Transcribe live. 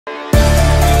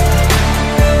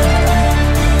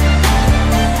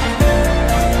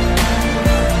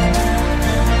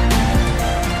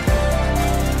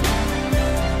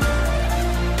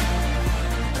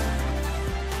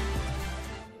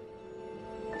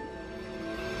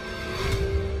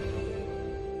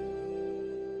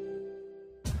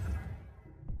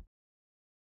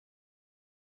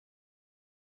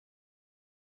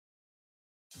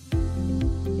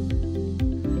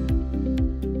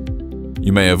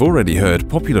You may have already heard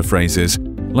popular phrases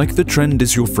like "the trend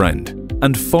is your friend"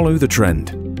 and "follow the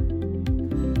trend."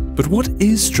 But what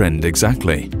is trend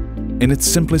exactly? In its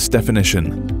simplest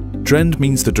definition, trend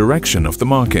means the direction of the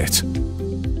market.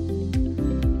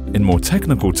 In more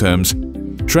technical terms,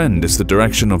 trend is the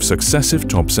direction of successive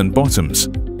tops and bottoms.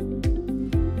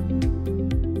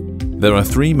 There are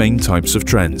three main types of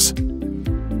trends: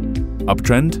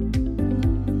 uptrend,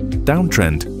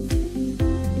 downtrend,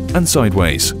 and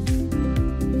sideways.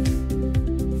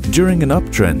 During an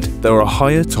uptrend, there are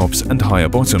higher tops and higher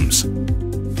bottoms.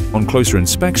 On closer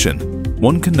inspection,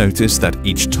 one can notice that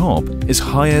each top is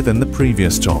higher than the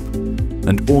previous top,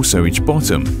 and also each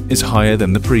bottom is higher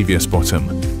than the previous bottom.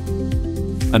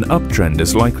 An uptrend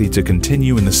is likely to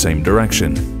continue in the same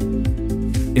direction.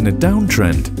 In a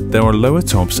downtrend, there are lower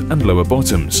tops and lower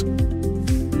bottoms.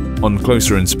 On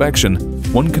closer inspection,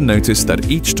 one can notice that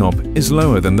each top is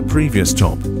lower than the previous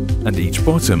top, and each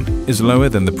bottom is lower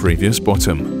than the previous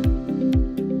bottom.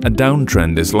 A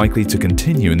downtrend is likely to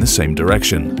continue in the same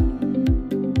direction.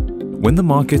 When the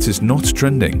market is not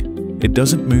trending, it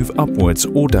doesn't move upwards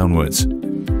or downwards.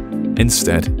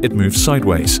 Instead, it moves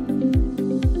sideways.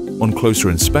 On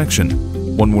closer inspection,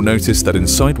 one will notice that in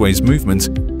sideways movement,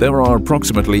 there are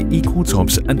approximately equal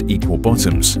tops and equal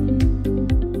bottoms.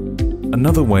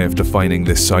 Another way of defining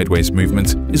this sideways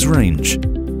movement is range.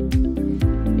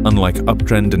 Unlike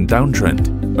uptrend and downtrend,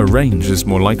 a range is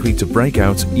more likely to break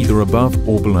out either above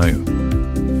or below.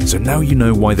 So now you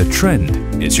know why the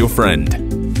trend is your friend.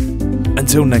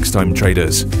 Until next time,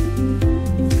 traders.